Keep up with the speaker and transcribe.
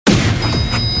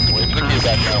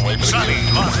Sunny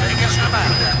Las Vegas,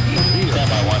 Nevada.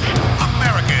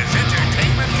 America's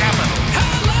entertainment capital.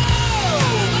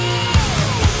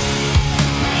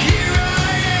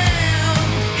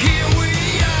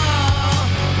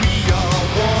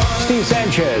 Steve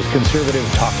Sanchez, conservative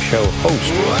talk show host.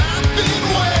 I've been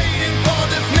waiting for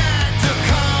this night to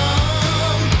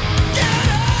come. Get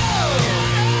up!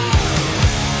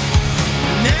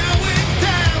 Now it's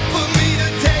time for me to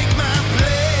take my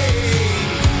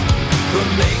place. The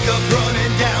makeup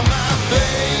running down my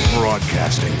face.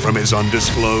 Broadcasting from his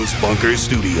undisclosed bunker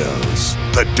studios,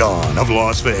 the dawn of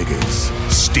Las Vegas,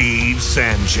 Steve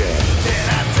Sanchez. And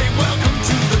I say welcome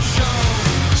to the show.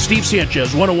 Steve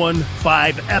Sanchez,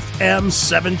 101.5 FM,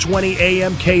 720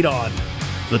 AM, KDON,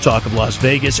 the talk of Las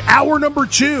Vegas. Hour number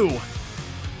 2,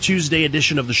 Tuesday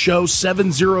edition of the show,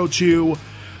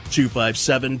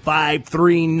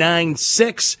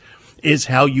 702-257-5396 is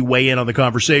how you weigh in on the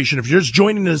conversation. If you're just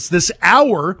joining us this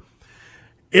hour,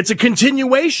 it's a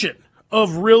continuation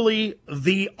of really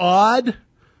the odd,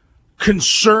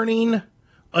 concerning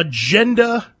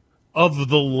agenda of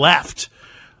the left.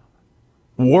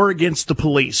 War against the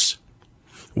police.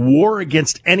 War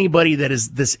against anybody that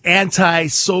is this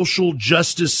anti-social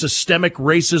justice, systemic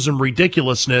racism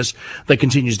ridiculousness that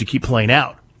continues to keep playing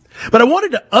out. But I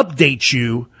wanted to update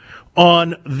you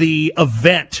on the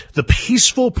event, the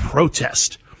peaceful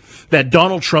protest that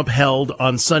Donald Trump held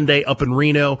on Sunday up in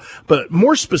Reno, but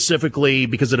more specifically,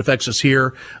 because it affects us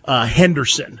here,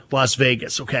 Henderson, Las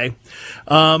Vegas, okay?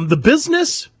 The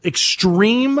business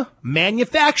Extreme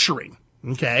Manufacturing,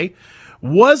 okay,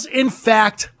 was in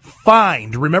fact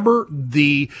fined. Remember,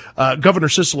 the Governor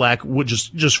Sisolak would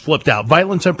just flipped out.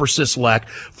 Violent temper Sisolak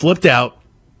flipped out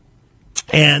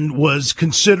and was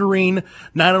considering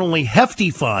not only hefty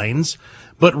fines,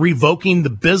 but revoking the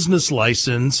business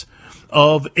license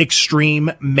of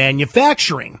Extreme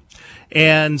Manufacturing.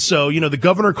 And so, the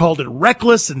governor called it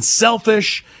reckless and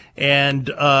selfish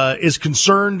and is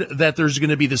concerned that there's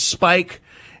going to be this spike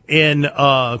in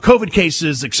COVID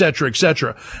cases, et cetera, et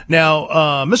cetera. Now,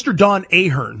 Mr. Don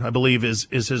Ahern, I believe is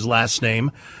his last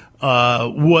name,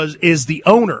 is the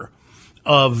owner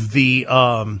of the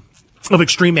of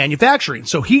Extreme Manufacturing.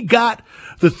 So he got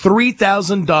the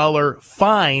 $3,000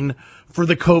 fine for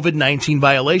the COVID-19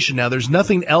 violation. Now, there's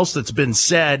nothing else that's been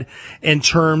said in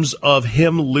terms of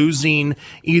him losing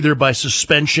either by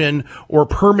suspension or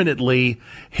permanently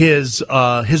his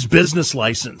business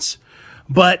license.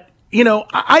 But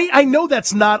I know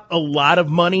that's not a lot of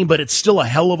money, but it's still a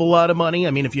hell of a lot of money.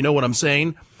 I mean, if you know what I'm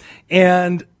saying.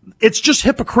 And it's just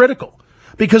hypocritical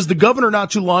because the governor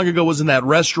not too long ago was in that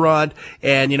restaurant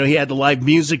and, he had the live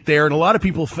music there. And a lot of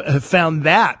people have found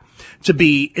that to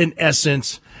be, in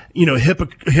essence,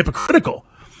 hypocritical.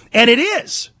 And it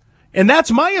is. And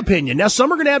that's my opinion. Now,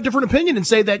 some are going to have different opinion and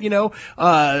say that,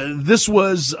 this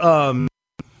was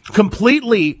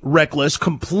completely reckless,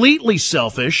 completely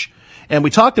selfish. And we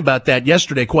talked about that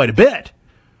yesterday quite a bit.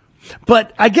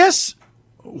 But I guess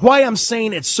why I'm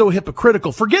saying it's so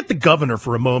hypocritical, forget the governor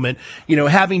for a moment,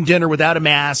 having dinner without a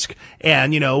mask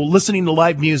and, listening to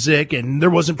live music and there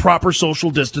wasn't proper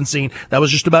social distancing. That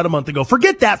was just about a month ago.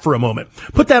 Forget that for a moment.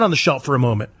 Put that on the shelf for a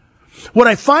moment. What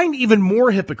I find even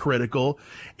more hypocritical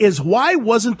is why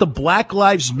wasn't the Black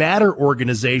Lives Matter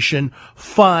organization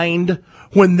fined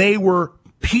when they were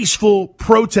peaceful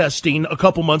protesting a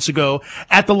couple months ago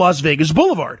at the Las Vegas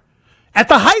Boulevard at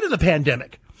the height of the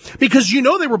pandemic? Because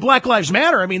they were Black Lives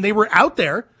Matter. I mean, they were out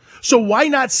there. So why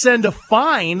not send a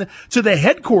fine to the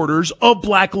headquarters of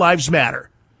Black Lives Matter?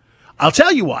 I'll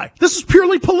tell you why. This is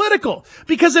purely political.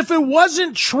 Because if it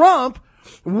wasn't Trump,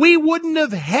 we wouldn't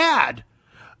have had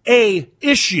a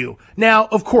issue. Now,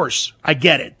 of course, I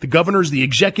get it. The governor's the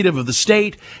executive of the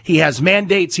state. He has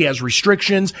mandates. He has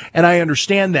restrictions. And I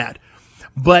understand that.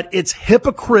 But it's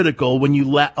hypocritical when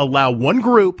you allow one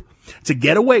group to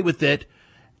get away with it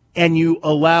and you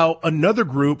allow another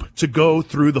group to go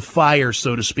through the fire,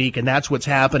 so to speak. And that's what's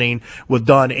happening with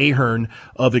Don Ahern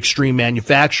of Extreme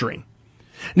Manufacturing.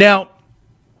 Now,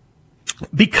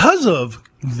 because of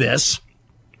this,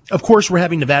 of course, we're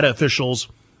having Nevada officials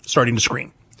starting to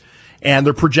scream. And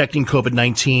they're projecting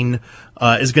COVID-19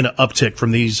 is going to uptick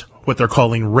from these, what they're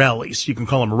calling rallies. You can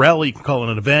call them a rally, you can call it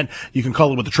an event, you can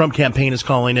call it what the Trump campaign is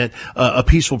calling it, a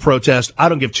peaceful protest. I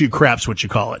don't give two craps what you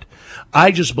call it.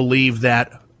 I just believe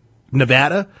that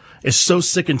Nevada is so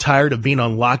sick and tired of being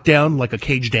on lockdown like a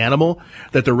caged animal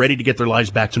that they're ready to get their lives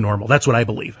back to normal. That's what I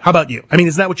believe. How about you? I mean,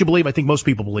 isn't that what you believe? I think most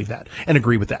people believe that and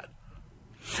agree with that.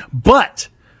 But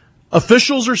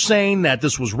officials are saying that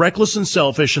this was reckless and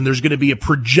selfish and there's going to be a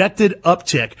projected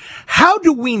uptick. How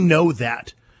do we know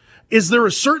that? Is there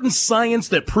a certain science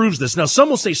that proves this? Now, some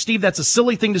will say, Steve, that's a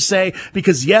silly thing to say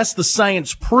because, yes, the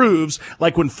science proves,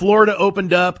 like when Florida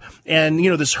opened up and,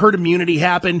 this herd immunity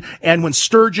happened, and when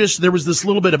Sturgis, there was this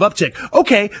little bit of uptick.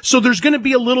 Okay, so there's going to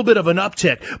be a little bit of an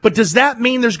uptick. But does that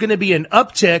mean there's going to be an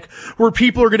uptick where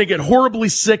people are going to get horribly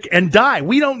sick and die?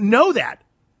 We don't know that.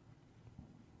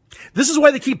 This is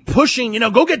why they keep pushing,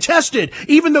 go get tested,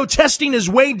 even though testing is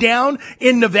way down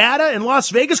in Nevada and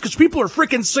Las Vegas because people are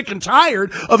freaking sick and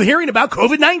tired of hearing about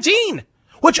COVID-19,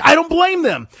 which I don't blame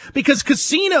them because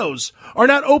casinos are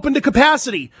not open to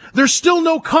capacity. There's still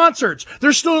no concerts.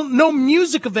 There's still no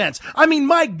music events. I mean,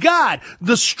 my God,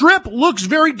 the Strip looks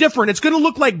very different. It's going to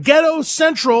look like Ghetto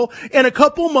Central in a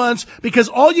couple months because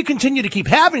all you continue to keep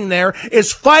having there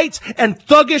is fights and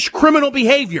thuggish criminal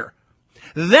behavior.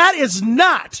 That is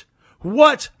not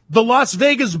what the Las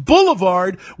Vegas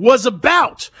Boulevard was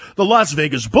about. The Las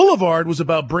Vegas Boulevard was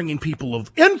about bringing people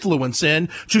of influence in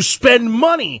to spend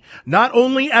money, not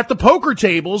only at the poker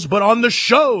tables, but on the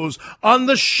shows, on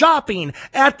the shopping,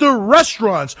 at the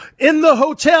restaurants, in the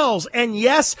hotels. And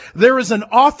yes, there is an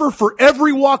offer for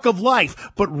every walk of life.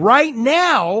 But right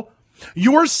now,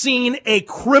 you're seeing a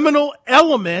criminal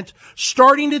element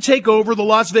starting to take over the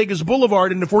Las Vegas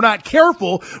Boulevard. And if we're not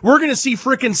careful, we're going to see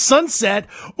frickin' Sunset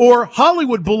or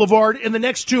Hollywood Boulevard in the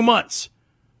next 2 months.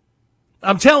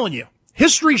 I'm telling you,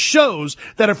 history shows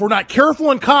that if we're not careful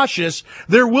and cautious,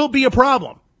 there will be a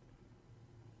problem.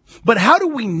 But how do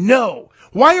we know?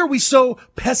 Why are we so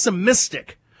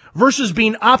pessimistic versus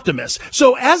being optimists?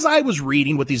 So as I was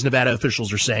reading what these Nevada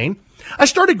officials are saying, I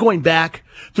started going back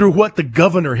through what the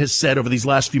governor has said over these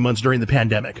last few months during the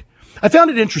pandemic. I found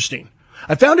it interesting.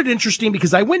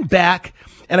 Because I went back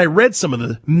and I read some of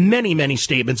the many, many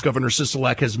statements Governor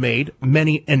Sisolak has made,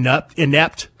 many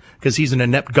inept, because he's an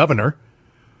inept governor.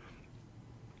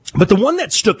 But the one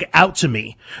that stood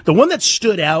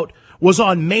out was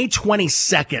on May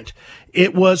 22nd.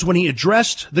 It was when he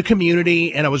addressed the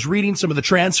community, and I was reading some of the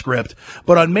transcript.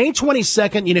 But on May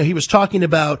 22nd, he was talking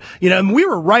about, and we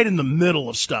were right in the middle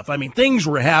of stuff. I mean, things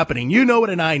were happening. You know it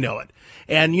and I know it.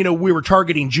 And, we were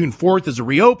targeting June 4th as a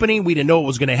reopening. We didn't know what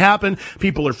was going to happen.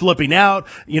 People are flipping out.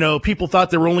 People thought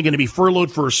they were only going to be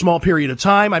furloughed for a small period of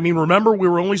time. I mean, remember, we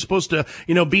were only supposed to,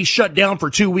 be shut down for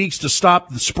 2 weeks to stop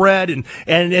the spread, and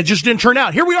it just didn't turn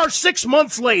out. Here we are 6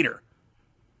 months later.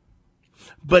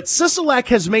 But Sisolak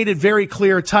has made it very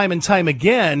clear time and time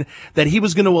again that he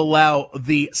was going to allow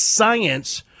the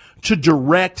science to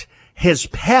direct his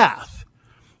path.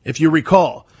 If you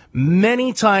recall,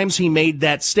 many times he made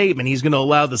that statement. He's going to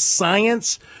allow the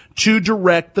science to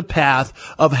direct the path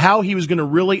of how he was going to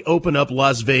really open up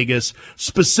Las Vegas,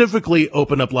 specifically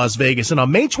open up Las Vegas. And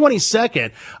on May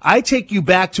 22nd, I take you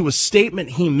back to a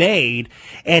statement he made,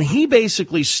 and he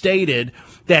basically stated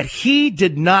that he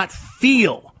did not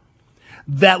feel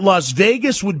that Las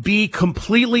Vegas would be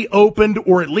completely opened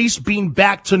or at least being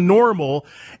back to normal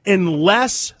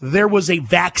unless there was a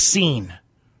vaccine.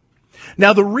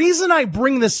 Now, the reason I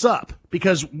bring this up,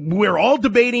 because we're all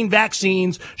debating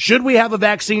vaccines. Should we have a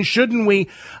vaccine? Shouldn't we?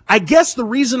 I guess the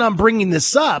reason I'm bringing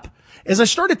this up is I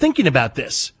started thinking about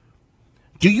this.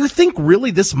 Do you think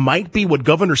really this might be what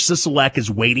Governor Sisolak is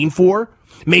waiting for?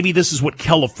 Maybe this is what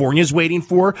California is waiting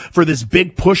for this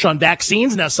big push on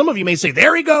vaccines. Now, some of you may say,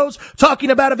 there he goes,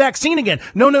 talking about a vaccine again.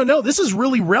 No. This is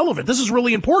really relevant. This is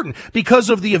really important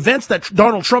because of the events that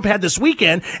Donald Trump had this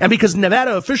weekend and because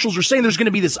Nevada officials are saying there's going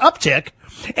to be this uptick.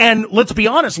 And let's be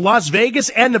honest, Las Vegas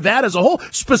and Nevada as a whole,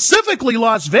 specifically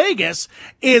Las Vegas,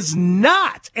 is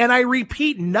not, and I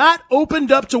repeat, not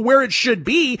opened up to where it should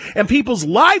be, and people's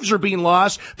lives are being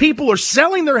lost. People are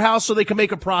selling their house so they can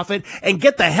make a profit and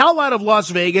get the hell out of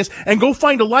Las Vegas and go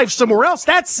find a life somewhere else.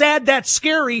 That's sad, that's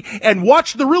scary, and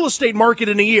watch the real estate market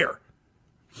in a year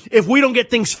if we don't get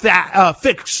things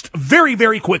fixed very,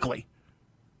 very quickly.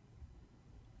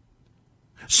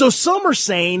 So some are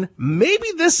saying maybe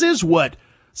this is what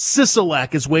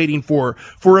Sisolak is waiting for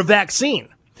a vaccine.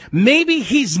 Maybe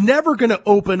he's never going to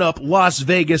open up Las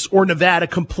Vegas or Nevada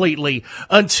completely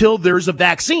until there's a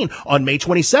vaccine. On May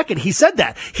 22nd, he said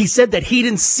that. He said that he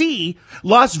didn't see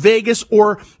Las Vegas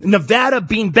or Nevada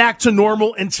being back to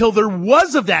normal until there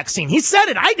was a vaccine. He said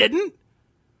it. I didn't.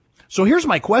 So here's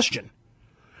my question.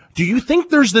 Do you think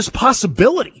there's this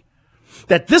possibility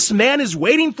that this man is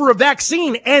waiting for a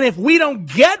vaccine, and if we don't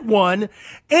get one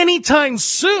anytime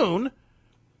soon,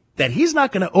 that he's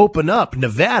not going to open up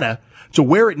Nevada to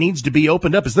where it needs to be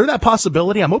opened up? Is there that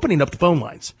possibility? I'm opening up the phone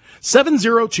lines.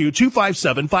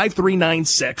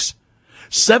 702-257-5396.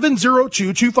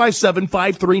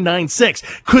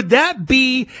 702-257-5396. Could that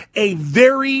be a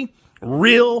very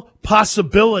real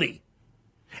possibility?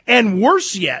 And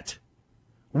worse yet,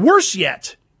 Worse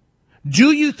yet,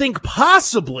 do you think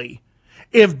possibly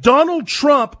if Donald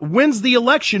Trump wins the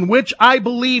election, which I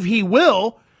believe he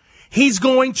will, he's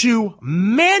going to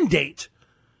mandate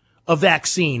a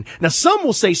vaccine? Now, some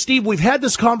will say, Steve, we've had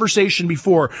this conversation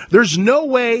before. There's no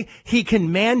way he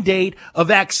can mandate a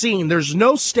vaccine. There's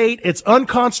no state. It's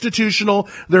unconstitutional.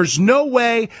 There's no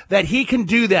way that he can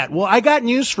do that. Well, I got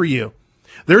news for you.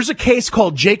 There's a case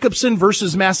called Jacobson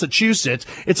versus Massachusetts.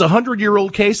 It's a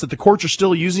 100-year-old case that the courts are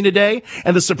still using today.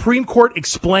 And the Supreme Court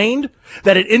explained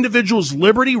that an individual's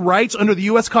liberty rights under the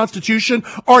U.S. Constitution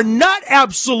are not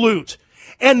absolute.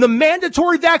 And the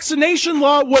mandatory vaccination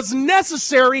law was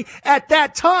necessary at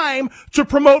that time to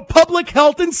promote public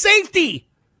health and safety.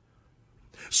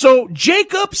 So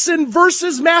Jacobson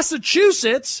versus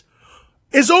Massachusetts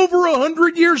is over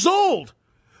 100 years old,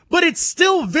 but it's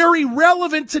still very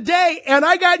relevant today. And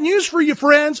I got news for you,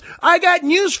 friends. I got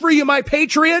news for you, my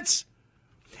patriots.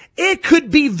 It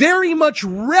could be very much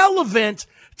relevant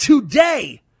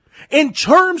today in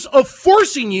terms of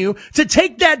forcing you to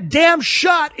take that damn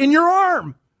shot in your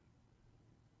arm.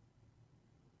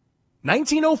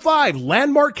 1905,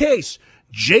 landmark case,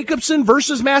 Jacobson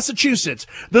versus Massachusetts.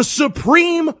 The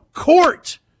Supreme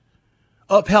Court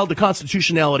upheld the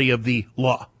constitutionality of the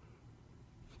law.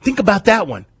 Think about that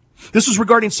one. This is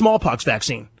regarding smallpox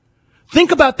vaccine.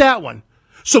 Think about that one.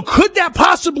 So could that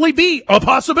possibly be a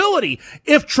possibility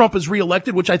if Trump is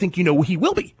reelected, which I think you know he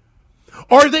will be?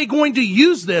 Are they going to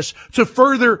use this to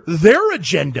further their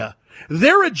agenda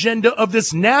of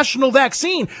this national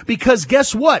vaccine? Because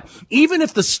guess what? Even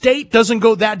if the state doesn't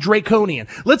go that draconian,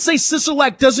 let's say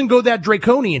Sisolak doesn't go that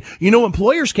draconian, you know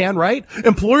employers can, right?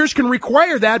 Employers can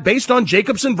require that based on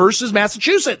Jacobson versus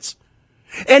Massachusetts.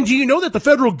 And do you know that the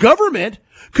federal government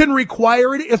can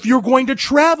require it if you're going to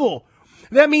travel?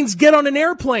 That means get on an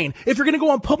airplane. If you're going to go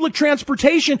on public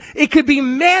transportation, it could be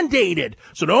mandated.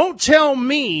 So don't tell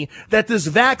me that this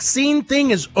vaccine thing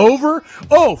is over.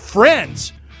 Oh,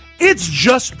 friends, it's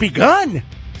just begun.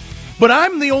 But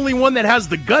I'm the only one that has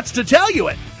the guts to tell you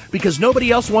it, because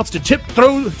nobody else wants to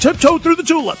tiptoe through the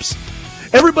tulips.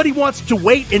 Everybody wants to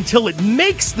wait until it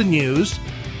makes the news.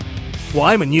 Well,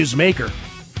 I'm a newsmaker,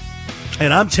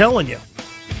 and I'm telling you,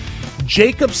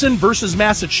 Jacobson versus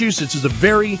Massachusetts is a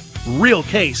very real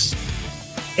case.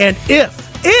 And if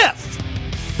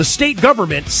the state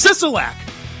government, Sisolak,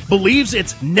 believes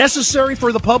it's necessary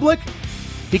for the public,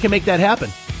 he can make that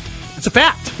happen. It's a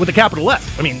fact with a capital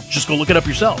F. I mean, just go look it up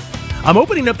yourself. I'm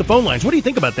opening up the phone lines. What do you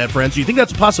think about that, friends? Do you think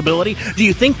that's a possibility? Do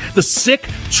you think the sick,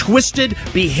 twisted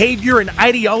behavior and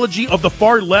ideology of the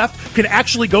far left can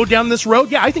actually go down this road?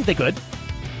 Yeah, I think they could.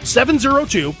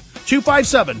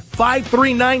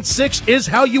 702-257-5396 is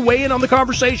how you weigh in on the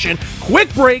conversation.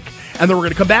 Quick break, and then we're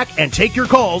going to come back and take your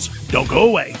calls. Don't go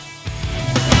away.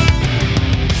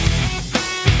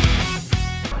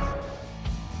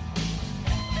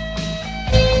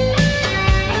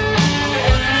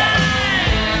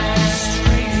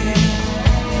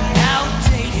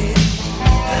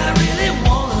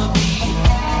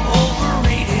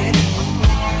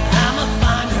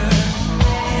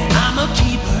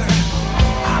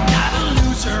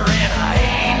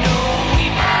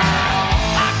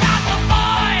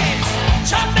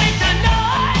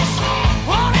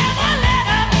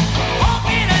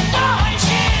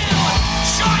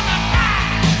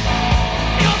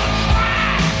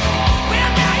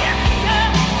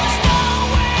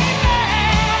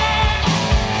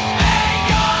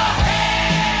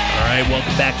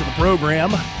 Back to the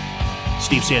program.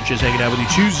 Steve Sanchez hanging out with you.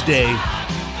 Tuesday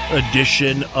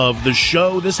edition of the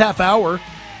show. This half hour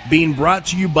being brought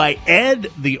to you by Ed,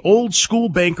 the old school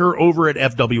banker over at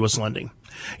FWS Lending.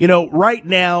 You know, right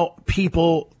now,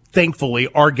 people thankfully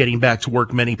are getting back to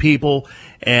work, many people,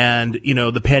 and, you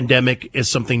know, the pandemic is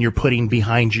something you're putting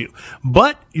behind you.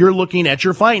 But you're looking at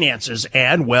your finances,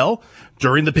 and, well,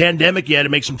 during the pandemic, you had to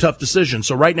make some tough decisions.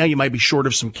 So right now you might be short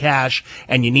of some cash,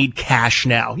 and you need cash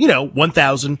now. You know,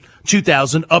 $1,000,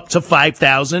 $2,000, up to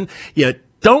 $5,000. You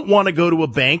don't want to go to a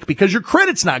bank because your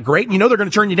credit's not great, and you know they're going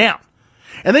to turn you down.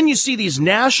 And then you see these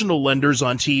national lenders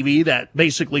on TV that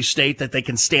basically state that they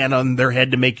can stand on their head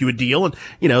to make you a deal. And,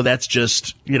 you know, that's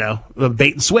just, you know, a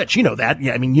bait and switch. You know that.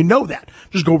 Yeah, I mean, you know that.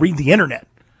 Just go read the internet.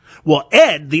 Well,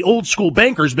 Ed, the old school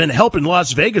banker, has been helping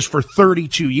Las Vegas for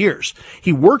 32 years.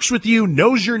 He works with you,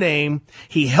 knows your name.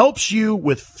 He helps you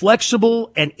with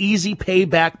flexible and easy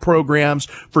payback programs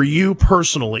for you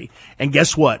personally. And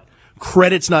guess what?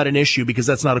 credit's not an issue because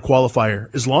that's not a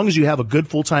qualifier. As long as you have a good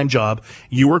full-time job,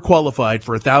 you are qualified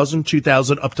for $1,000,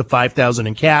 $2,000, up to $5,000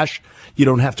 in cash. You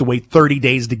don't have to wait 30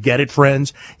 days to get it,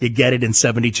 friends. You get it in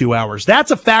 72 hours.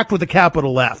 That's a fact with a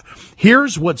capital F.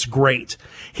 Here's what's great.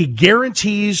 He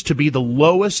guarantees to be the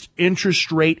lowest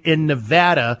interest rate in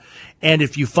Nevada. And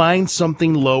if you find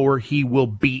something lower, he will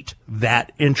beat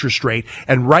that interest rate.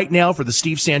 And right now, for the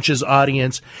Steve Sanchez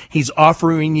audience, he's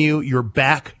offering you your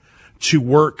back to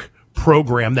work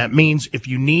program. That means if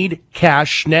you need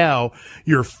cash now,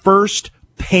 your first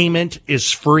payment is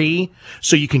free,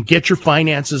 so you can get your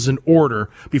finances in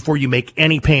order before you make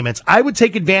any payments. I would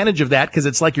take advantage of that because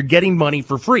it's like you're getting money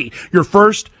for free. Your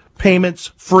first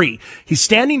payment's free. He's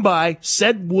standing by,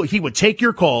 said he would take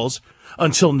your calls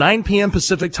until 9 p.m.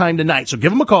 Pacific time tonight. So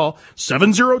give him a call,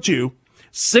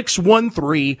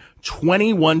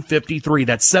 702-613-2153.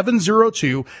 That's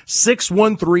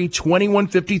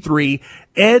 702-613-2153.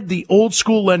 Ed, the old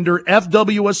school lender,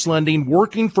 FWS Lending,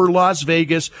 working for Las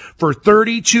Vegas for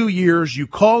 32 years. You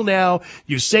call now,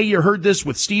 you say you heard this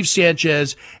with Steve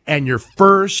Sanchez, and your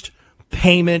first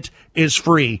payment is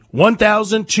free.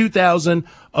 $1,000, $2,000,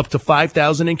 up to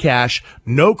 $5,000 in cash.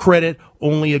 No credit,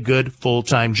 only a good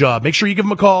full-time job. Make sure you give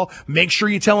him a call. Make sure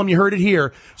you tell him you heard it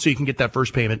here so you can get that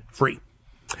first payment free.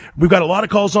 We've got a lot of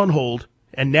calls on hold,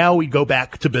 and now we go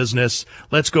back to business.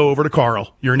 Let's go over to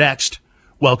Carl. You're next.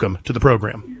 Welcome to the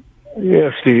program.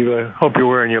 Yeah, Steve, I hope you're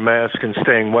wearing your mask and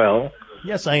staying well.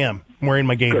 Yes, I am. I'm wearing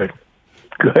my gaiter.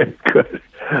 Good.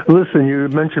 Listen, you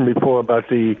mentioned before about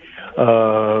the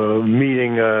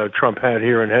meeting Trump had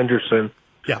here in Henderson.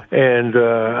 Yeah. And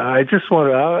I just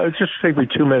want to, just take me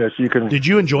 2 minutes. You can. Did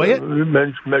you enjoy it?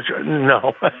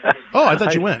 No. Oh, I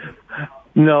thought you went.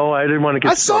 No, I didn't want to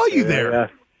get sick. I saw you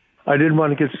there. I didn't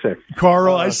want to get sick.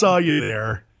 Carl, I saw you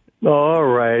there. All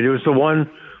right. It was the one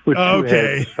with two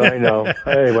heads. I know.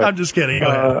 Anyway. I'm just kidding.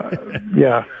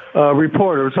 Yeah.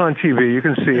 Reporter, it's on TV. You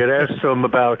can see it. Asked him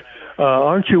about,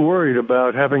 aren't you worried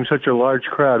about having such a large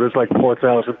crowd? It was like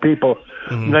 4,000 people,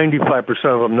 95%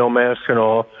 of them no mask and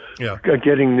all,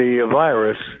 getting the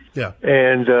virus. Yeah.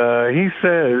 And he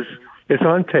says, it's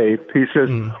on tape, he says,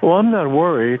 well, I'm not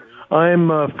worried. I'm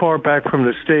far back from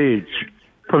the stage,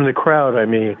 from the crowd, I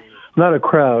mean. Not a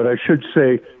crowd, I should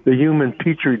say the human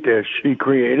petri dish he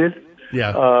created.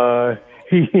 Yeah.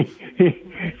 He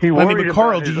but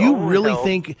Carl, do you really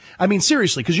think, I mean,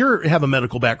 seriously, because you have a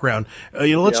medical background,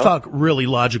 let's talk really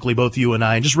logically, both you and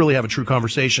I, and just really have a true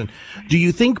conversation. Do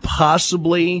you think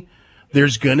possibly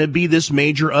there's going to be this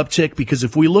major uptick? Because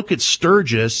if we look at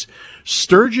Sturgis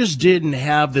didn't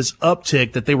have this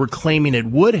uptick that they were claiming it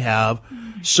would have.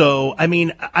 So, I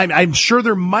mean, I'm sure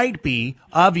there might be,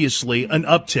 obviously, an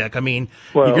uptick. I mean,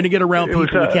 you're going to get around people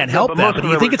who can't help that, but do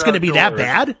you think it's going to be that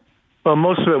bad? Well,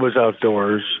 most of it was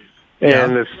outdoors.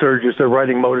 And the Sturgis, they're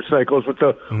riding motorcycles with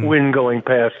the wind going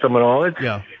past them and all.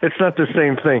 It's not the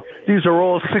same thing. These are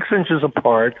all 6 inches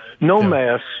apart, no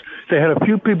masks. They had a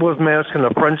few people with masks in the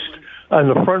front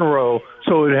row,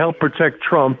 so it would help protect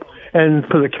Trump. And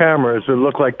for the cameras, it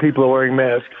looked like people are wearing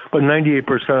masks, but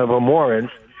 98% of them weren't.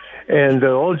 And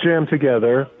they're all jammed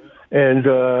together. And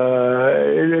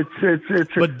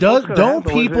it's. But don't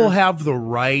people have the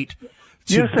right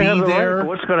to be there? Right.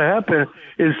 What's going to happen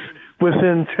is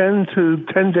within 10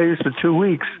 days to 2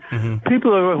 weeks,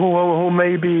 people who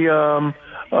may be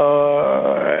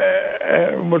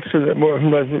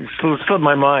slipped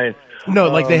my mind. No,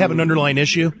 like they have an underlying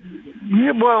issue.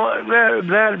 Yeah, well,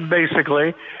 that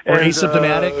basically, or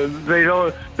asymptomatic.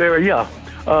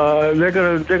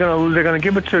 They're gonna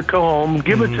give it to go home,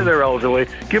 give it to their elderly,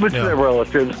 give it to their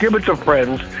relatives, give it to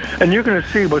friends, and you're gonna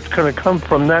see what's gonna come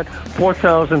from that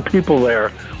 4,000 people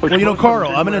there. Well,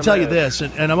 Carl, I'm going to tell you this,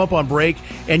 and I'm up on break,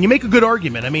 and you make a good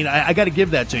argument. I mean, I got to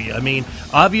give that to you. I mean,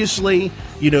 obviously,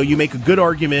 you make a good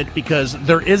argument because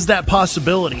there is that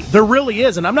possibility. There really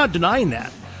is, and I'm not denying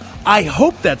that. I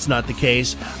hope that's not the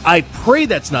case. I pray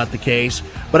that's not the case.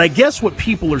 But I guess what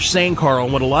people are saying, Carl,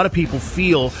 and what a lot of people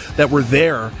feel that were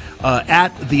there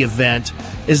at the event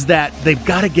is that they've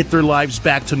got to get their lives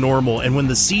back to normal. And when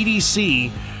the CDC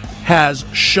has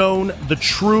shown the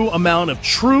true amount of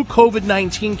true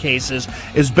COVID-19 cases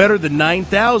is better than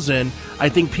 9,000, I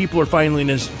think people are finally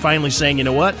saying, you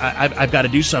know what, I've got to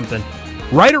do something.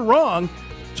 Right or wrong,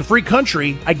 it's a free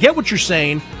country. I get what you're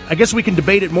saying. I guess we can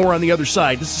debate it more on the other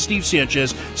side. This is Steve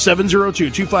Sanchez,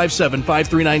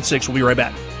 702-257-5396. We'll be right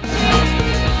back.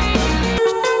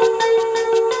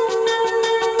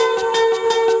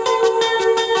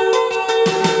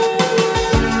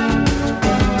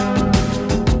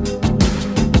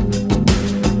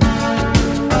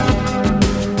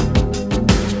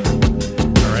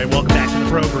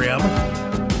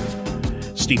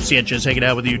 Sanchez hanging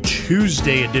out with you,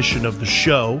 Tuesday edition of the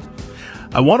show.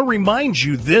 I want to remind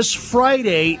you, this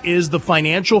Friday is the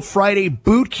Financial Friday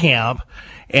Boot Camp,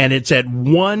 and it's at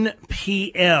 1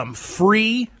 p.m.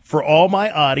 Free for all my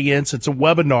audience. It's a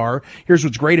webinar. Here's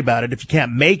what's great about it. If you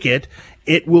can't make it,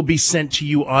 it will be sent to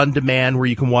you on demand where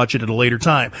you can watch it at a later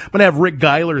time. I'm going to have Rick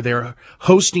Geiler there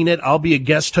hosting it. I'll be a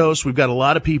guest host. We've got a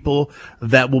lot of people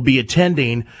that will be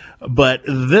attending, but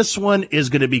this one is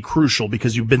going to be crucial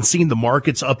because you've been seeing the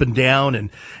markets up and down, and,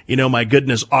 you know, my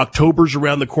goodness, October's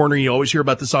around the corner. You always hear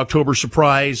about this October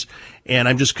surprise, and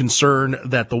I'm just concerned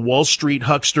that the Wall Street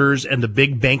hucksters and the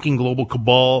big banking global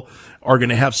cabal are going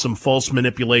to have some false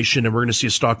manipulation, and we're going to see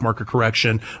a stock market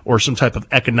correction or some type of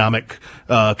economic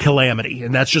calamity.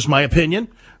 And that's just my opinion,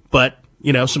 but,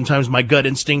 you know, sometimes my gut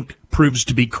instinct proves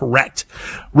to be correct.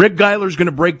 Rick Geiler's going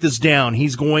to break this down.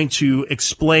 He's going to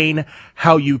explain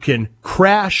how you can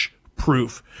crash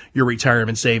proof your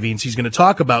retirement savings. He's going to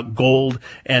talk about gold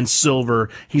and silver.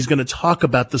 He's going to talk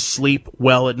about the sleep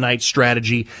well at night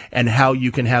strategy and how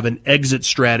you can have an exit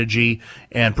strategy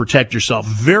and protect yourself.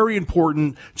 Very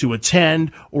important to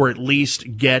attend or at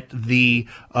least get the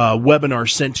webinar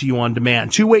sent to you on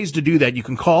demand. Two ways to do that. You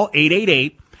can call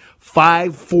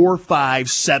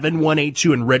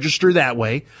 888-545-7182 and register that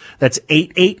way. That's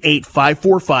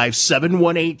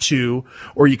 888-545-7182.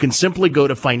 Or you can simply go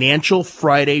to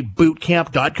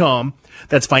financialfridaybootcamp.com.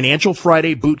 That's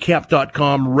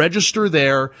financialfridaybootcamp.com. Register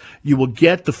there. You will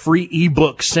get the free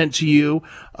ebook sent to you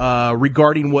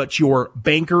regarding what your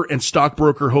banker and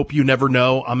stockbroker hope you never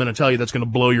know. I'm going to tell you that's going to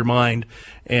blow your mind,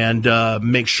 and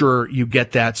make sure you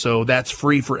get that. So that's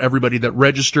free for everybody that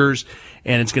registers,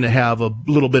 and it's going to have a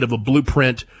little bit of a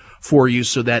blueprint for you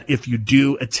so that if you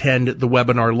do attend the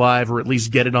webinar live or at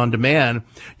least get it on demand,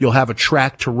 you'll have a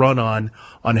track to run on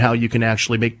how you can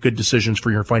actually make good decisions for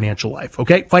your financial life.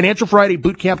 Okay?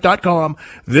 FinancialFridayBootcamp.com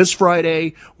this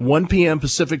Friday, 1 p.m.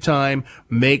 Pacific time.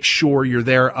 Make sure you're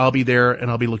there. I'll be there, and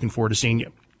I'll be looking forward to seeing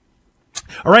you.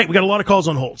 All right, we got a lot of calls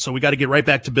on hold, so we got to get right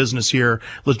back to business here.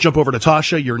 Let's jump over to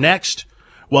Tasha. You're next.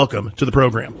 Welcome to the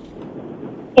program.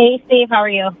 Hey, Steve. How are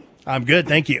you? I'm good.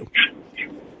 Thank you.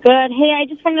 Good. Hey, I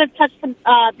just wanted to touch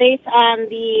base on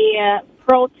the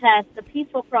protest, the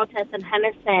peaceful protest in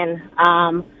Henderson,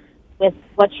 with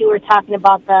what you were talking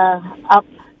about, the up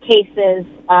cases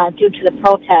due to the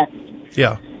protest.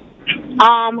 Yeah.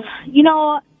 You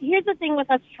know, here's the thing with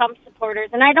us Trump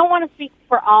supporters, and I don't want to speak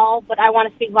for all, but I want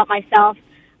to speak about myself.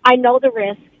 I know the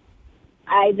risk.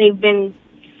 They've been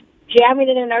jamming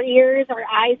it in our ears, our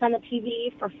eyes on the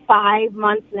TV for 5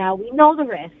 months now. We know the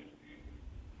risk.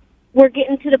 We're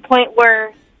getting to the point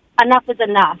where enough is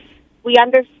enough. We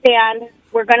understand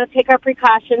we're going to take our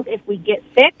precautions if we get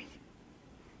sick.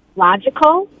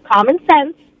 Logical, common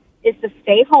sense is to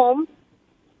stay home,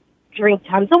 drink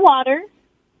tons of water,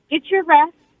 get your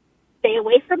rest, stay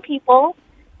away from people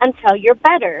until you're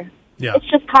better. Yeah. It's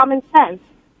just common sense.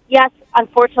 Yes,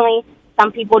 unfortunately,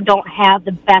 some people don't have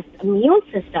the best immune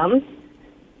systems,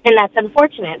 and that's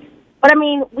unfortunate. But, I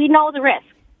mean, we know the risk,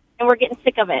 and we're getting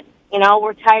sick of it. You know,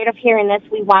 we're tired of hearing this.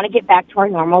 We want to get back to our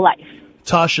normal life.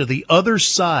 Tasha, the other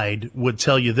side would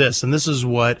tell you this, and this is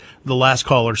what the last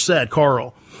caller said,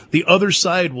 Carl. The other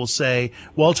side will say,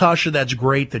 well, Tasha, that's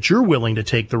great that you're willing to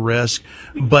take the risk,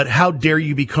 but how dare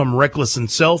you become reckless and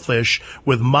selfish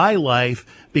with my life?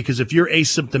 Because if you're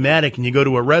asymptomatic and you go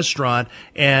to a restaurant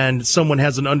and someone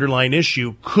has an underlying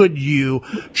issue, could you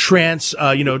transfer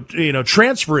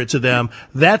it to them?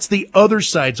 That's the other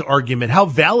side's argument. How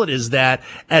valid is that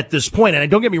at this point?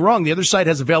 And don't get me wrong, the other side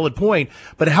has a valid point,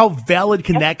 but how valid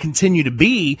can that continue to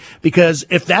be? Because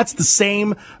if that's the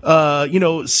same,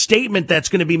 statement that's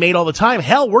going to be made all the time,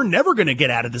 hell, we're never going to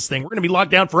get out of this thing. We're going to be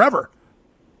locked down forever.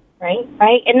 Right.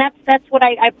 And that's what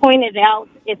I pointed out.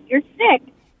 If you're sick,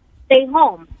 stay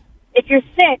home. If you're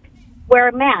sick, wear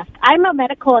a mask. I'm a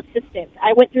medical assistant.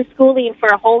 I went through schooling for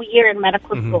a whole year in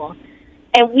medical school.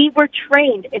 And we were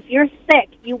trained, if you're sick,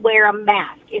 you wear a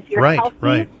mask. If you're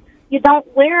healthy, you don't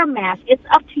wear a mask. It's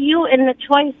up to you in the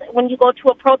choice when you go to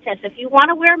a protest. If you want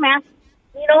to wear a mask,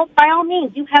 by all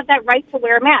means, you have that right to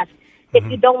wear a mask. If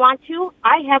you don't want to,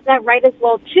 I have that right as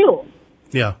well, too.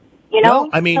 Yeah. Well,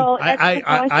 I mean, so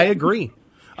I agree.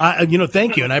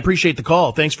 Thank you, and I appreciate the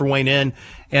call. Thanks for weighing in.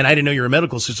 And I didn't know you're a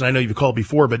medical assistant. I know you've called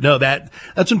before, but no,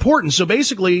 that's important. So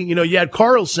basically, you had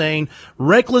Carl saying,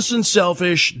 reckless and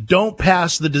selfish, don't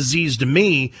pass the disease to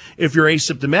me if you're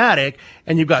asymptomatic.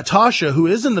 And you've got Tasha, who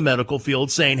is in the medical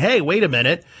field, saying, hey, wait a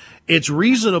minute. It's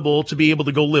reasonable to be able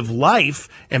to go live life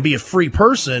and be a free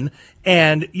person.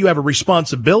 And you have a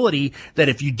responsibility that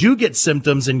if you do get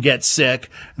symptoms and get sick,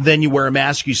 then you wear a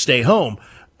mask, you stay home.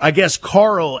 I guess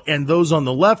Carl and those on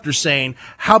the left are saying,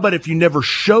 how about if you never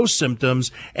show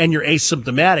symptoms and you're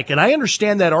asymptomatic? And I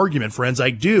understand that argument, friends. I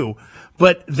do.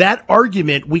 But that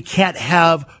argument we can't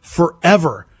have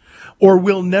forever, or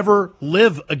we'll never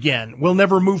live again. We'll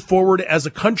never move forward as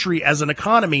a country, as an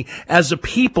economy, as a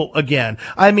people again.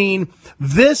 I mean,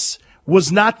 this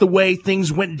was not the way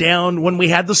things went down when we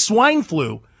had the swine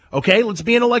flu. Okay, let's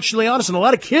be intellectually honest. And a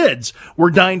lot of kids were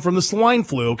dying from the swine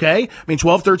flu, okay? I mean,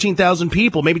 12, 13,000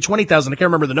 people, maybe 20,000, I can't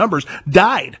remember the numbers,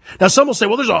 died. Now, some will say,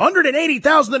 well, there's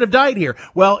 180,000 that have died here.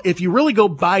 Well, if you really go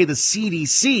by the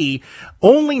CDC,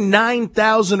 only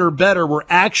 9,000 or better were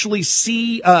actually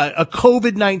a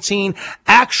COVID-19,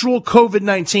 actual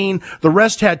COVID-19. The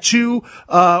rest had 2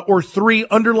 or 3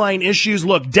 underlying issues.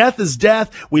 Look, death is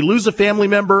death. We lose a family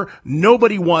member.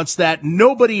 Nobody wants that.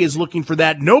 Nobody is looking for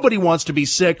that. Nobody wants to be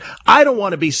sick. I don't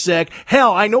want to be sick.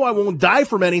 Hell, I know I won't die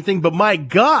from anything, but my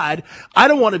God, I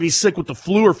don't want to be sick with the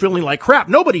flu or feeling like crap.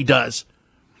 Nobody does.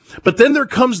 But then there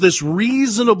comes this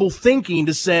reasonable thinking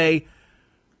to say,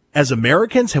 as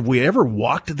Americans, have we ever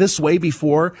walked this way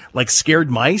before, like scared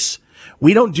mice?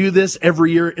 We don't do this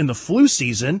every year in the flu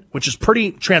season, which is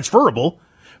pretty transferable.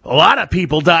 A lot of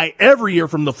people die every year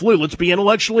from the flu. Let's be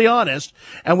intellectually honest.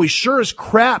 And we sure as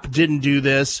crap didn't do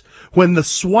this when the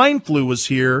swine flu was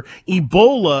here,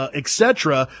 Ebola,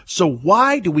 etc. So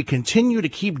why do we continue to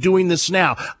keep doing this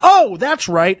now? Oh, that's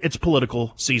right. It's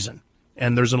political season.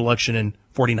 And there's an election in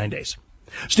 49 days.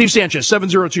 Steve Sanchez,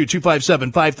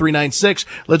 702-257-5396.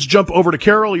 Let's jump over to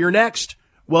Carol. You're next.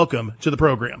 Welcome to the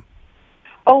program.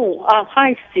 Oh,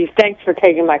 hi, Steve. Thanks for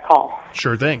taking my call.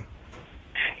 Sure thing.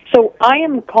 So I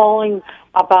am calling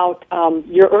about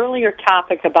your earlier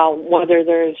topic about whether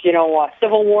there's, a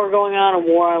civil war going on, a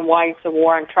war on whites, a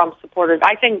war on Trump supporters.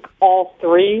 I think all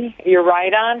three you're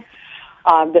right on,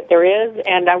 that there is.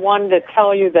 And I wanted to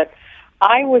tell you that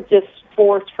I was just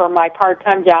forced for my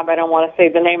part-time job, I don't want to say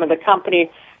the name of the company,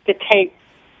 to take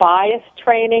bias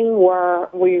training where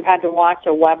we had to watch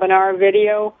a webinar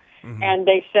video. Mm-hmm. And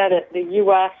they said that the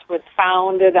U.S. was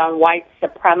founded on white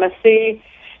supremacy.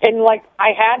 And,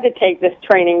 I had to take this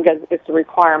training because it's a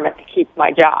requirement to keep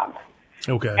my job.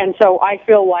 Okay. And so I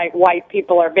feel like white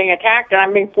people are being attacked, and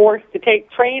I'm being forced to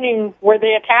take training where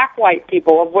they attack white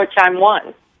people, of which I'm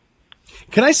one.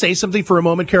 Can I say something for a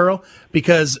moment, Carol?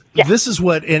 Because this is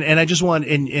what, and I just want,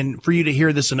 and for you to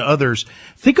hear this and others,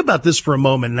 think about this for a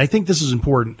moment, and I think this is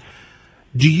important.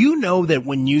 Do you know that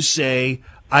when you say,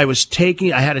 I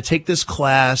had to take this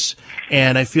class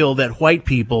and I feel that white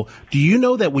people, do you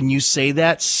know that when you say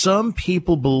that, some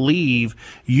people believe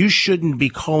you shouldn't be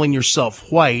calling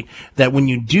yourself white, that when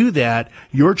you do that,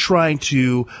 you're trying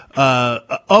to,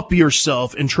 up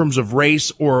yourself in terms of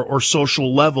race or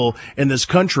social level in this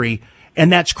country. And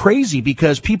that's crazy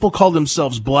because people call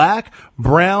themselves black,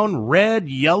 brown, red,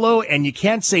 yellow, and you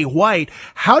can't say white.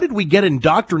 How did we get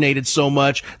indoctrinated so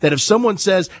much that if someone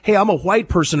says, hey, I'm a white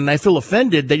person and I feel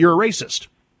offended, that you're a racist?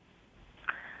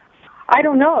 I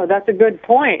don't know. That's a good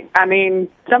point. I mean,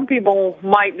 some people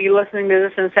might be listening to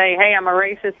this and say, hey, I'm a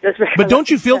racist. But don't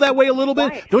you feel that way a little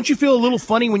bit? Don't you feel a little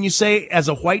funny when you say, as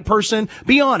a white person,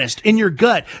 be honest, in your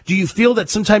gut, do you feel that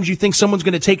sometimes you think someone's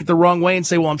going to take it the wrong way and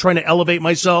say, well, I'm trying to elevate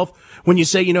myself? When you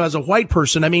say, as a white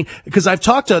person, I mean, because I've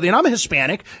talked to, and I'm a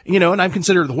Hispanic, and I'm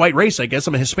considered the white race, I guess.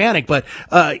 I'm a Hispanic, but,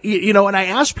 and I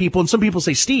ask people, and some people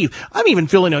say, Steve, I'm even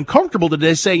feeling uncomfortable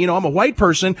today saying, I'm a white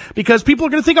person because people are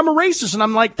going to think I'm a racist. And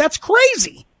I'm like, that's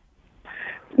crazy.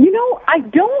 I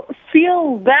don't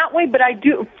feel that way, but I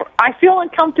do. I feel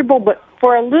uncomfortable, but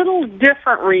for a little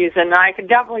different reason. I can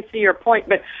definitely see your point,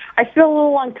 but I feel a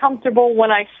little uncomfortable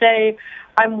when I say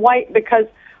I'm white because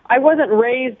I wasn't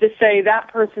raised to say that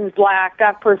person's black,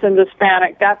 that person's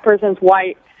Hispanic, that person's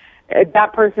white,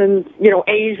 that person's,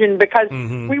 Asian, because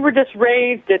we were just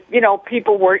raised that,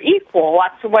 people were equal.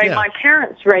 That's the way my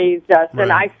parents raised us. Right.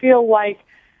 And I feel like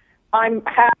I'm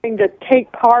having to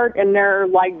take part in their,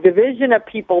 division of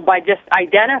people by just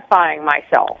identifying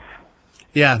myself.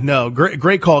 Yeah, no,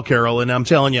 great call, Carol. And I'm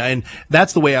telling you, and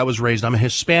that's the way I was raised. I'm a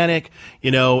Hispanic,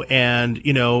 and,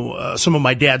 some of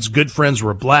my dad's good friends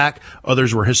were black.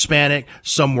 Others were Hispanic.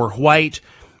 Some were white.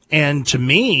 And to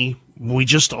me, we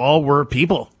just all were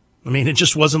people. I mean, it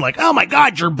just wasn't like, oh my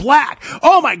God, you're black.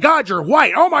 Oh my God, you're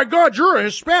white. Oh my God, you're a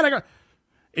Hispanic.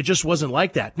 It just wasn't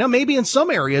like that. Now, maybe in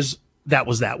some areas that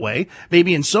was that way.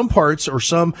 Maybe in some parts or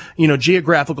some,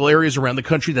 geographical areas around the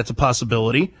country, that's a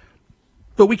possibility.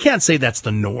 But we can't say that's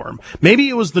the norm. Maybe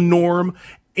it was the norm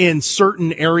in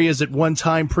certain areas at one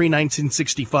time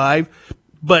pre-1965,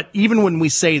 But even when we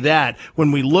say that,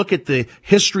 when we look at the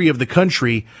history of the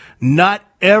country, not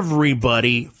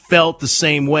everybody felt the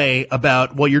same way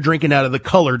about, well, you're drinking out of the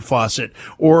colored faucet,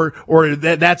 or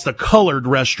that's the colored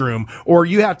restroom, or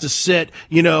you have to sit,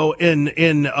 in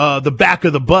the back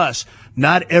of the bus.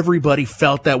 Not everybody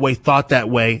felt that way, thought that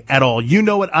way at all. You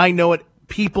know it, I know it.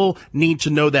 People need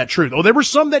to know that truth. Oh, there were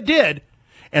some that did,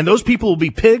 and those people will be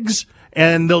pigs.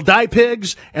 And they'll die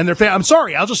pigs, and I'm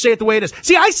sorry, I'll just say it the way it is.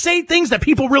 See, I say things that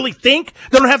people really think.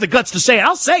 They don't have the guts to say it.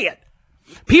 I'll say it.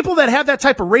 People that have that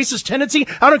type of racist tendency,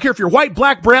 I don't care if you're white,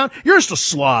 black, brown, you're just a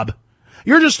slob.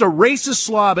 You're just a racist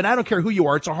slob, and I don't care who you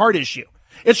are. It's a heart issue.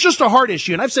 It's just a heart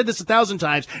issue, and I've said this 1,000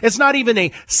 times. It's not even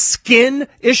a skin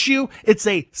issue. It's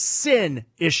a sin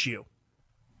issue.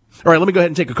 All right, let me go ahead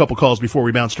and take a couple calls before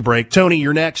we bounce to break. Tony,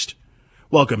 you're next.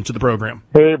 Welcome to the program.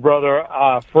 Hey, brother.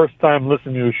 First time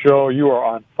listening to your show. You are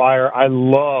on fire. I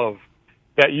love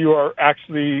that you are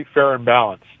actually fair and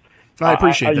balanced. I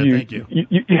appreciate that. Thank you.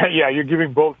 You're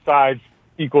giving both sides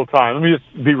equal time. Let me just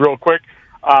be real quick.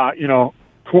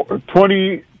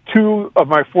 22 of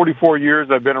my 44 years,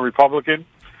 I've been a Republican.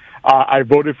 I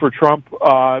voted for Trump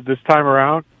this time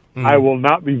around. I will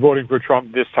not be voting for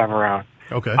Trump this time around.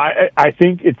 Okay. I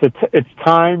think it's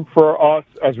time for us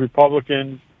as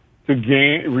Republicans to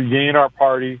regain our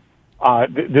party.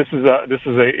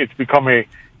 It's become a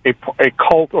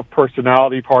cult of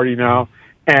personality party now,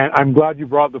 and I'm glad you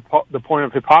brought the point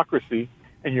of hypocrisy.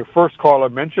 And your first caller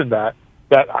mentioned that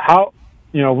how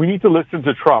we need to listen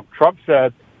to Trump. Trump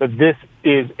said that this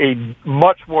is a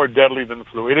much more deadly than the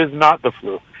flu. It is not the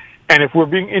flu, and if we're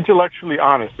being intellectually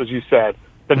honest, as you said,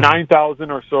 the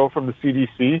 9,000 or so from the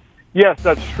CDC, yes,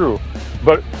 that's true.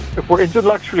 But if we're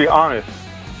intellectually honest,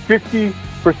 50%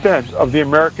 of the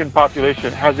American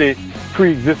population has a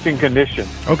pre-existing condition.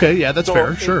 Okay, yeah, that's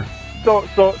fair, sure. So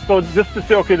just to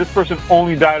say, okay, this person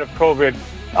only died of COVID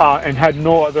and had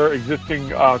no other existing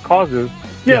causes,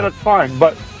 that's fine.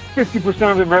 But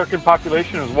 50% of the American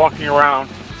population is walking around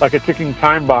like a ticking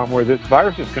time bomb where this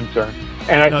virus is concerned.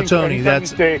 And I think Tony, anytime you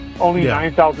say only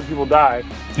 9,000 people died,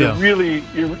 you're really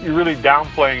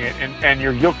downplaying it, and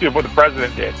you're guilty of what the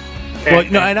president did.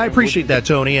 And I appreciate that,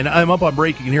 Tony, and I'm up on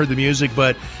break. You can hear the music,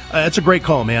 but it's a great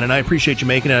call, man, and I appreciate you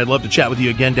making it. I'd love to chat with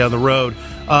you again down the road.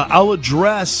 I'll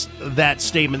address that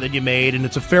statement that you made, and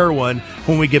it's a fair one,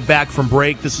 when we get back from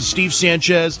break. This is Steve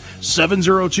Sanchez,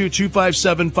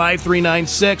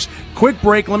 702-257-5396. Quick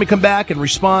break. Let me come back and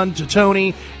respond to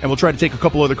Tony, and we'll try to take a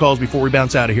couple other calls before we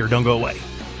bounce out of here. Don't go away.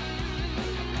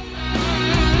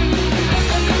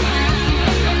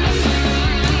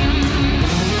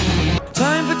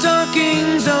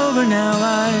 Talking's over now,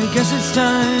 I guess it's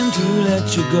time to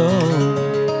let you go.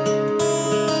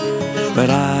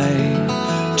 But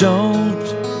I don't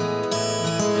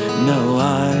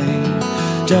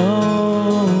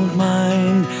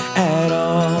mind at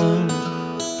all.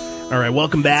 All right,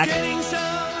 welcome back.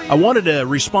 I wanted to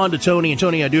respond to Tony, and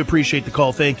Tony, I do appreciate the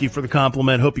call. Thank you for the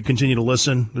compliment. Hope you continue to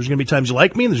listen. There's going to be times you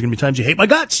like me, and there's going to be times you hate my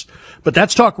guts. But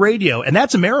that's talk radio, and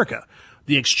that's America.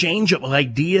 The exchange of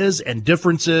ideas and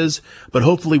differences, but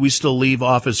hopefully we still leave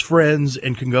off as friends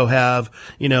and can go have,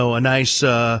 a nice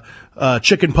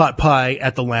chicken pot pie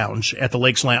at the lounge, at the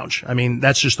Lakes Lounge. I mean,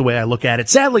 that's just the way I look at it.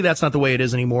 Sadly, that's not the way it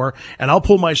is anymore, and I'll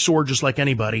pull my sword just like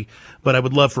anybody, but I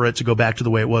would love for it to go back to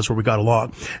the way it was where we got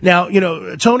along. Now,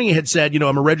 Tony had said,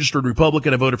 I'm a registered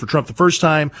Republican. I voted for Trump the first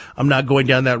time. I'm not going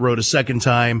down that road a second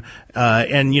time.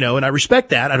 And I respect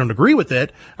that. I don't agree with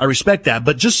it. I respect that.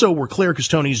 But just so we're clear, because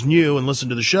Tony's new and listened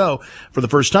to the show for the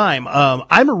first time,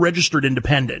 I'm a registered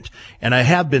independent, and I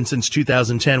have been since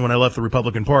 2010 when I left the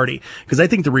Republican Party, because I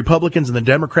think the Republicans and the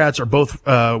Democrats are both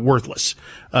worthless,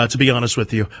 to be honest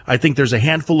with you. I think there's a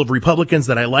handful of Republicans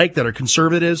that I like, that are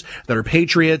conservatives, that are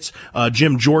patriots,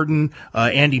 Jim Jordan,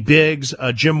 Andy Biggs,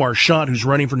 Jim Marchant, who's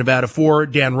running for Nevada 4,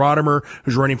 Dan Rodimer,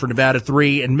 who's running for Nevada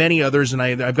 3, and many others. And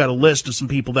I've got a list of some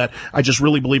people that I just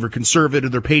really believe are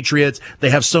conservative, they're patriots, they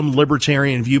have some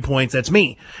libertarian viewpoints. That's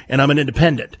me, and I'm an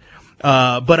independent.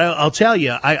 But I'll tell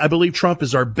you, I believe Trump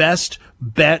is our best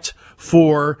bet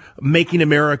for making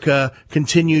America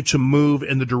continue to move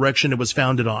in the direction it was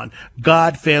founded on.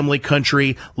 God, family,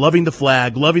 country, loving the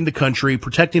flag, loving the country,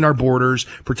 protecting our borders,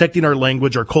 protecting our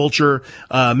language, our culture,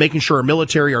 making sure our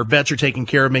military, our vets are taken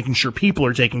care of, making sure people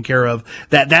are taken care of.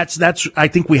 That's, I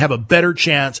think we have a better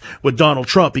chance with Donald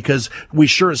Trump, because we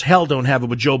sure as hell don't have it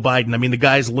with Joe Biden. I mean, the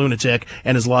guy's a lunatic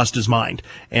and has lost his mind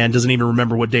and doesn't even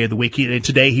remember what day of the week.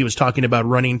 Today he was talking about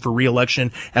running for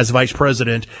re-election as vice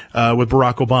president, with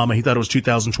Barack Obama. He thought it was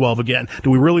 2012 again.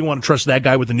 Do we really want to trust that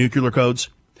guy with the nuclear codes?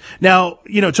 Now,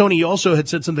 Tony, you also had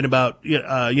said something about,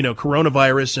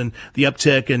 coronavirus and the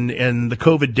uptick and the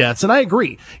COVID deaths. And I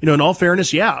agree. In all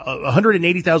fairness,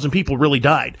 180,000 people really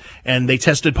died and they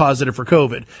tested positive for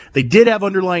COVID. They did have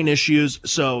underlying issues.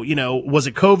 So, was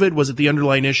it COVID? Was it the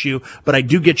underlying issue? But I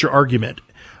do get your argument.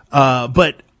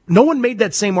 But no one made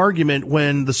that same argument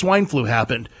when the swine flu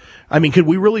happened. I mean, could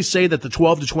we really say that the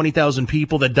 12 to 20,000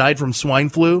 people that died from swine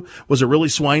flu, was it really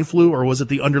swine flu or was it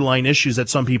the underlying issues that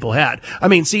some people had? I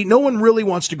mean, see, no one really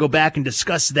wants to go back and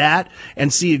discuss that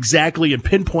and see exactly and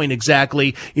pinpoint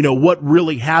exactly, what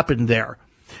really happened there.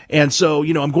 And so,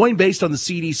 I'm going based on the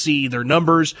CDC, their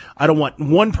numbers. I don't want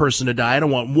one person to die. I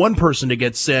don't want one person to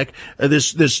get sick.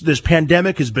 This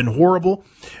pandemic has been horrible.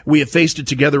 We have faced it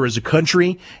together as a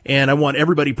country, and I want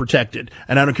everybody protected.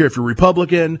 And I don't care if you're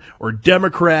Republican or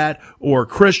Democrat or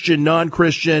Christian,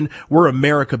 non-Christian. We're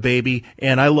America, baby.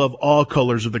 And I love all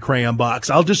colors of the crayon box.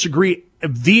 I'll disagree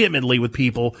vehemently with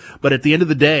people, but at the end of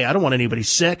the day, I don't want anybody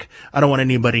sick. I don't want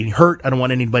anybody hurt. I don't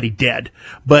want anybody dead.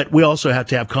 But we also have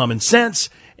to have common sense.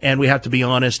 And we have to be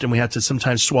honest, and we have to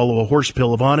sometimes swallow a horse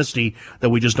pill of honesty that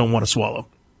we just don't want to swallow.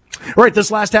 All right, this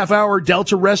last half hour,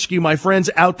 Delta Rescue, my friends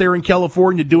out there in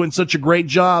California doing such a great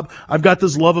job. I've got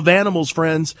this love of animals,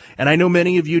 friends, and I know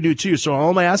many of you do too. So all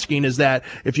I'm asking is that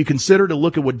if you consider to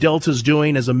look at what Delta's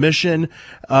doing as a mission,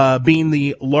 being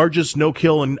the largest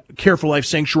no-kill and care-for-life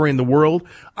sanctuary in the world,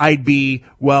 I'd be,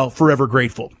 forever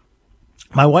grateful.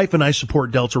 My wife and I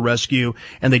support Delta Rescue,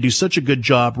 and they do such a good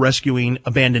job rescuing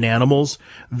abandoned animals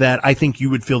that I think you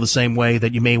would feel the same way,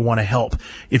 that you may want to help.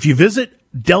 If you visit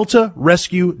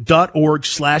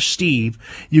deltarescue.org/Steve,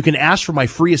 you can ask for my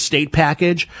free estate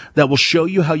package that will show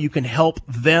you how you can help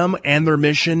them and their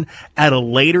mission at a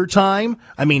later time.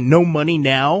 I mean, no money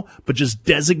now, but just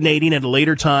designating at a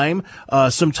later time,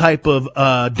 some type of,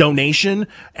 donation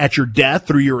at your death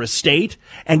through your estate,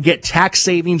 and get tax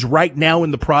savings right now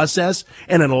in the process.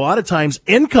 And in a lot of times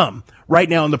income right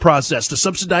now in the process to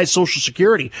subsidize Social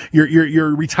Security,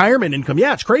 your retirement income.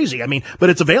 Yeah, it's crazy. I mean, but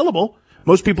it's available.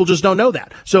 Most people just don't know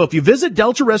that. So if you visit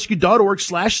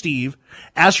deltarescue.org/Steve,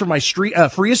 ask for my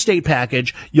free estate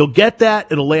package, you'll get that.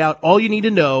 It'll lay out all you need to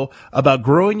know about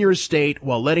growing your estate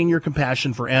while letting your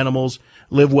compassion for animals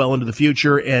live well into the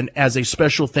future. And as a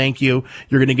special thank you,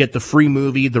 you're going to get the free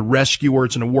movie, The Rescuer.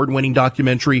 It's an award-winning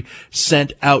documentary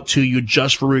sent out to you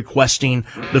just for requesting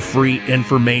the free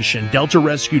information.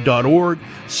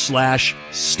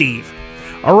 deltarescue.org/Steve.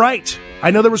 All right. I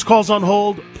know there was calls on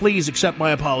hold. Please accept my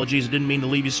apologies. I didn't mean to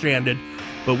leave you stranded,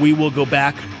 but we will go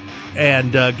back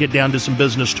and get down to some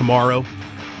business tomorrow.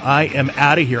 I am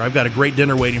out of here. I've got a great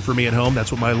dinner waiting for me at home.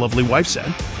 That's what my lovely wife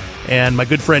said. And my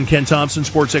good friend Ken Thompson,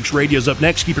 SportsX Radio, is up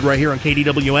next. Keep it right here on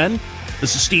KDWN.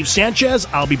 This is Steve Sanchez.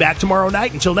 I'll be back tomorrow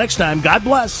night. Until next time, God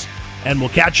bless, and we'll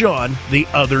catch you on the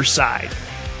other side.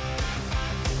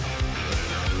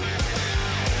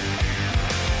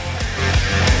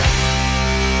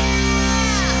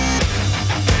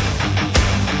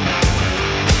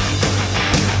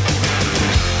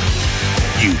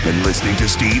 You've been listening to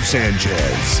Steve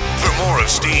Sanchez. For more of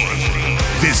Steve,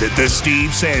 visit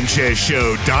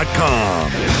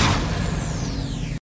thestevesanchezshow.com.